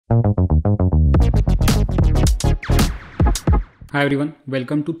Hi everyone,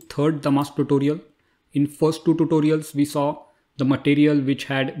 welcome to third DAMASK tutorial. In first two tutorials we saw the material which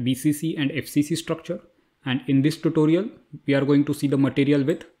had BCC and FCC structure, and in this tutorial we are going to see the material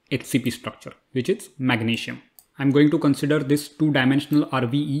with HCP structure, which is magnesium. I'm going to consider this two-dimensional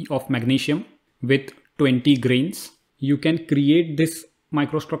RVE of magnesium with 20 grains. You can create this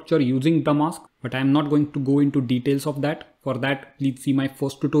microstructure using DAMASK, but I am not going to go into details of that. For that, please see my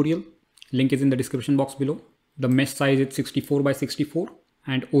first tutorial. Link is in the description box below. The mesh size is 64 by 64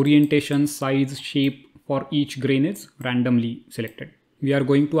 and orientation, size, shape for each grain is randomly selected. We are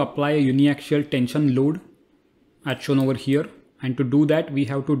going to apply a uniaxial tension load as shown over here. And to do that, we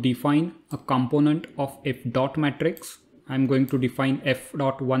have to define a component of F dot matrix. I'm going to define F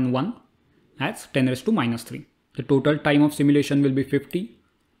dot 11 as 10 raised to minus 3. The total time of simulation will be 50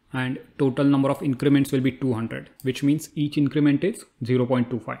 and total number of increments will be 200, which means each increment is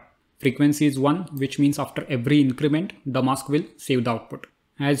 0.25. Frequency is 1, which means after every increment, DAMASK will save the output.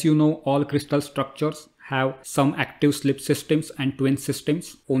 As you know, all crystal structures have some active slip systems and twin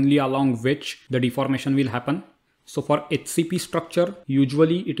systems, only along which the deformation will happen. So for HCP structure,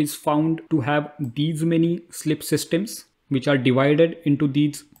 usually it is found to have these many slip systems, which are divided into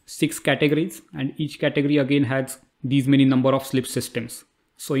these 6 categories, and each category again has these many number of slip systems.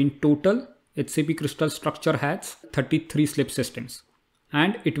 So in total, HCP crystal structure has 33 slip systems,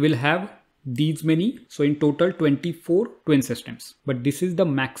 and it will have these many. So in total 24 twin systems. But this is the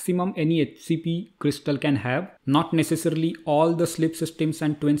maximum any HCP crystal can have. Not necessarily all the slip systems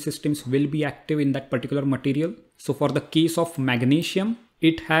and twin systems will be active in that particular material. So for the case of magnesium,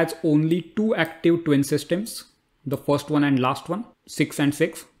 it has only 2 active twin systems. The first one and last one, 6 and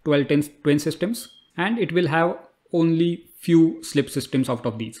 6, 12 twin systems. And it will have only few slip systems out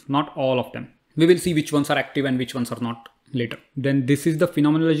of these, not all of them. We will see which ones are active and which ones are not later. Then this is the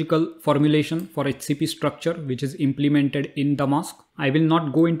phenomenological formulation for HCP structure, which is implemented in DAMASK. I will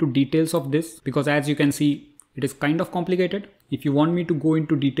not go into details of this because as you can see, it is kind of complicated. If you want me to go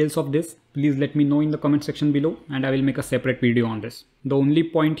into details of this, please let me know in the comment section below and I will make a separate video on this. The only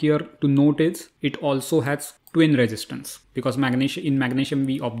point here to note is it also has twin resistance because in magnesium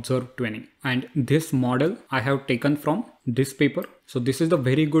we observe twinning. And this model I have taken from this paper. So this is the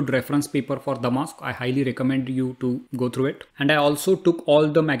very good reference paper for DAMASK. I highly recommend you to go through it. And I also took all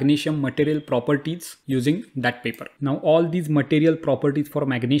the magnesium material properties using that paper. Now all these material properties for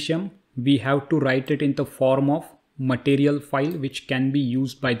magnesium, we have to write it in the form of material file which can be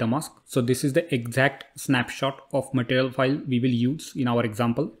used by DAMASK. So this is the exact snapshot of material file we will use in our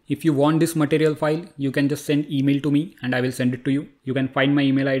example. If you want this material file, you can just send email to me and I will send it to you. You can find my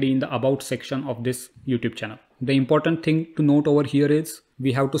email ID in the about section of this YouTube channel. The important thing to note over here is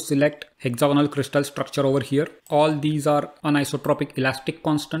we have to select hexagonal crystal structure over here. All these are anisotropic elastic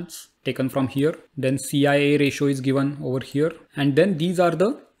constants taken from here. Then CIA ratio is given over here. And then these are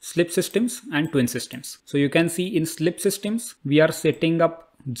the slip systems and twin systems. So you can see in slip systems, we are setting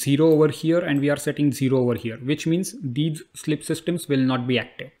up 0 over here and we are setting 0 over here, which means these slip systems will not be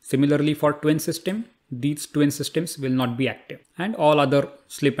active. Similarly for twin system, these twin systems will not be active and all other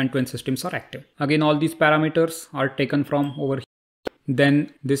slip and twin systems are active. Again, all these parameters are taken from over here.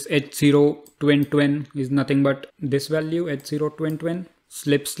 Then this H0 twin is nothing but this value, H0 twin,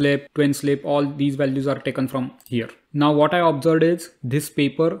 slip, twin slip, all these values are taken from here. Now what I observed is this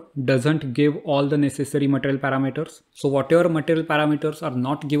paper doesn't give all the necessary material parameters. So whatever material parameters are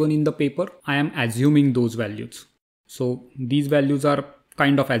not given in the paper, I am assuming those values. So these values are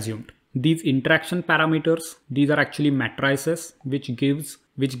kind of assumed. These interaction parameters, these are actually matrices which gives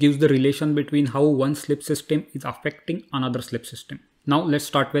the relation between how one slip system is affecting another slip system. Now let's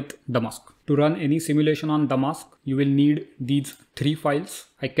start with DAMASK. To run any simulation on DAMASK, you will need these 3 files.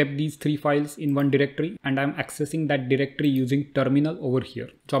 I kept these 3 files in one directory and I'm accessing that directory using terminal over here.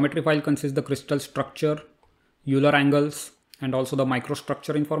 Geometry file consists the crystal structure, Euler angles, and also the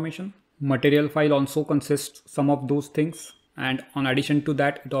microstructure information. Material file also consists some of those things. And on addition to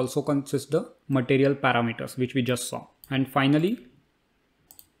that, it also consists the material parameters, which we just saw. And finally,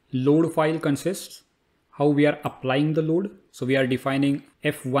 load file consists how we are applying the load. So we are defining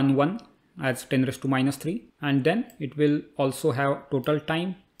F11 as 10 raised to minus 3. And then it will also have total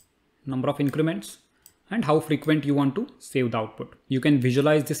time, number of increments, and how frequent you want to save the output. You can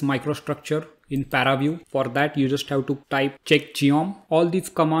visualize this microstructure in ParaView. For that, you just have to type check geom. All these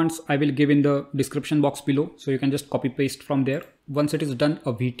commands I will give in the description box below. So you can just copy paste from there. Once it is done,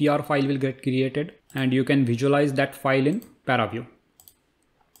 a VTR file will get created and you can visualize that file in ParaView.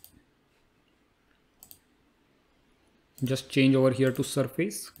 Just change over here to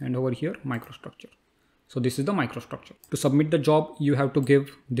surface and over here microstructure. So this is the microstructure. To submit the job, you have to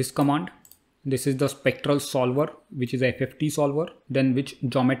give this command This is the spectral solver, which is a FFT solver, then which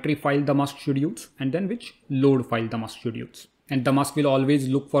geometry file DAMASK should use, and then which load file DAMASK should use. And DAMASK will always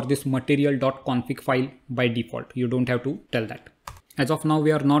look for this material.config file by default. You don't have to tell that. As of now,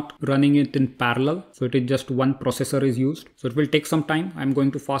 we are not running it in parallel. So it is just one processor is used. So it will take some time. I'm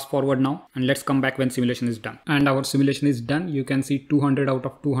going to fast forward now and let's come back when simulation is done. And our simulation is done. You can see 200 out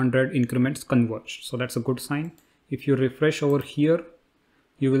of 200 increments converged. So that's a good sign. If you refresh over here,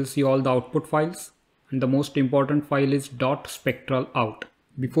 you will see all the output files. And the most important file is .spectral out.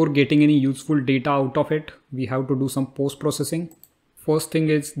 Before getting any useful data out of it, we have to do some post-processing. First thing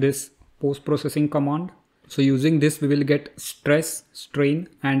is this post-processing command. So using this, we will get stress, strain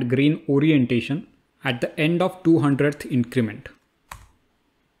and grain orientation at the end of 200th increment.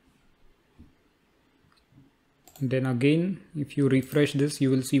 Then again, if you refresh this, you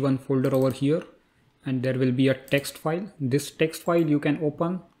will see one folder over here and there will be a text file. This text file you can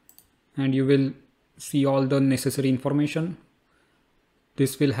open and you will see all the necessary information.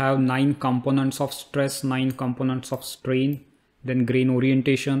 This will have 9 components of stress, 9 components of strain, then grain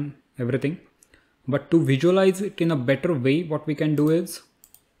orientation, everything. But to visualize it in a better way, what we can do is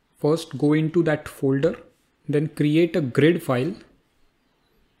first go into that folder, then create a grid file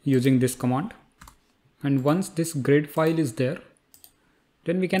using this command. And once this grid file is there,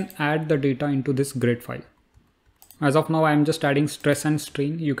 then we can add the data into this grid file. As of now, I am just adding stress and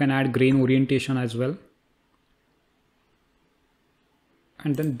strain. You can add grain orientation as well.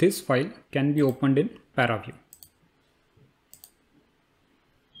 And then this file can be opened in ParaView.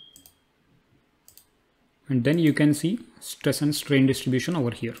 And then you can see stress and strain distribution over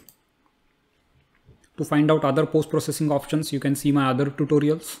here. To find out other post-processing options, you can see my other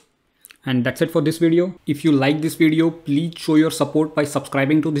tutorials. And that's it for this video. If you like this video, please show your support by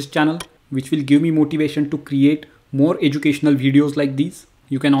subscribing to this channel, which will give me motivation to create more educational videos like these.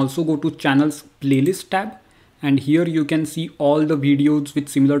 You can also go to channel's playlist tab, and here you can see all the videos with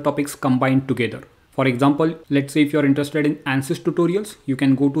similar topics combined together. For example, let's say if you're interested in ANSYS tutorials, you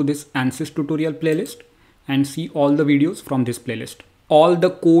can go to this ANSYS tutorial playlist and see all the videos from this playlist. All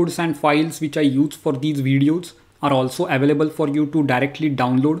the codes and files which I use for these videos are also available for you to directly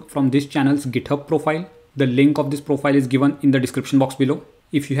download from this channel's GitHub profile. The link of this profile is given in the description box below.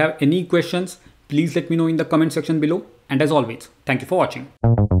 If you have any questions, please let me know in the comment section below. And as always, thank you for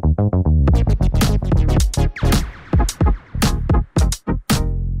watching.